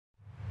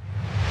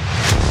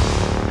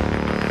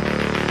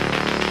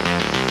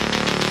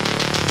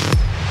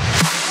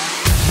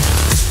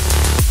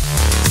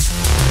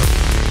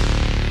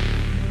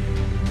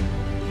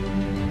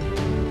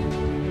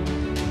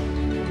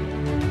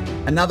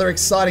Another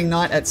exciting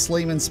night at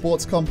Sleeman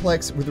Sports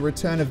Complex with the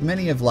return of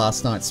many of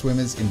last night's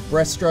swimmers in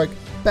breaststroke,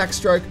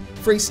 backstroke,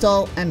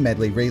 freestyle and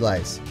medley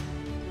relays.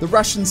 The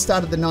Russians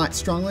started the night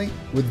strongly,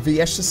 with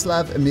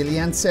Vyacheslav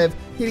Emeliantsev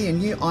hitting a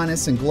new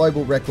INES and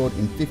global record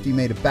in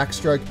 50-metre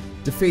backstroke,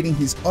 defeating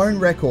his own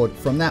record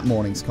from that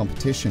morning's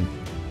competition.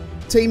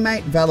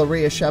 Teammate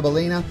Valeria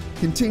Shabalina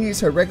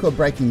continues her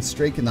record-breaking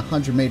streak in the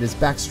 100 metres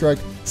backstroke,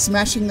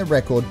 smashing the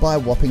record by a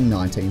whopping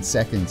 19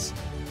 seconds.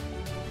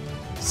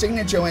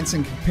 Signe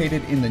Johansson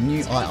competed in the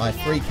new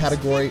II3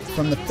 category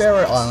from the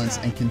Faroe Islands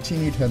and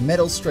continued her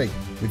medal streak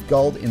with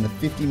gold in the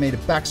 50-metre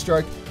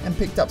backstroke and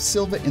picked up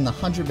silver in the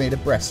 100-metre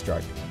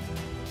breaststroke.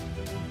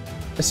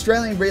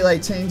 Australian relay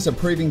teams are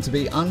proving to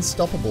be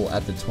unstoppable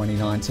at the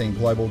 2019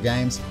 Global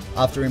Games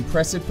after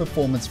impressive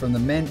performance from the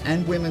men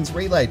and women's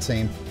relay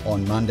team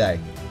on Monday.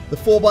 The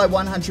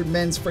 4x100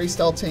 men's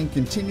freestyle team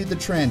continued the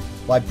trend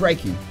by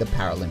breaking the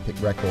Paralympic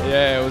record.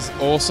 Yeah, it was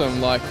awesome.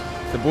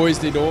 The boys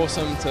did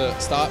awesome to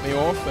start me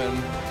off, and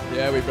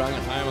yeah, we brought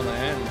it home on the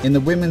end. In the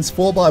women's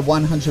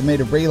 4x100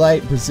 metre relay,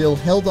 Brazil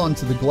held on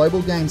to the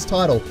Global Games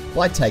title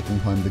by taking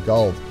home the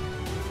gold.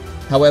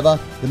 However,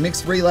 the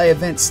mixed relay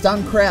event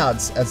stunned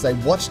crowds as they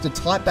watched a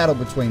tight battle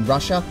between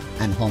Russia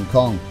and Hong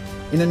Kong.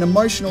 In an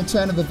emotional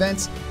turn of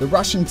events, the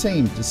Russian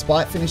team,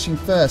 despite finishing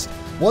first,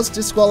 was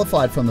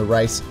disqualified from the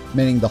race,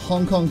 meaning the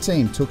Hong Kong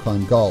team took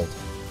home gold.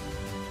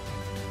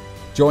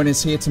 Join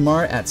us here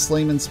tomorrow at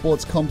Sleeman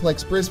Sports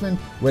Complex, Brisbane,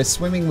 where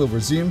swimming will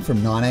resume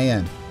from 9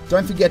 a.m.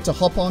 Don't forget to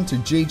hop on to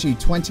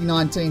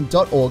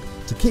gg2019.org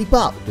to keep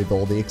up with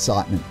all the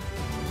excitement.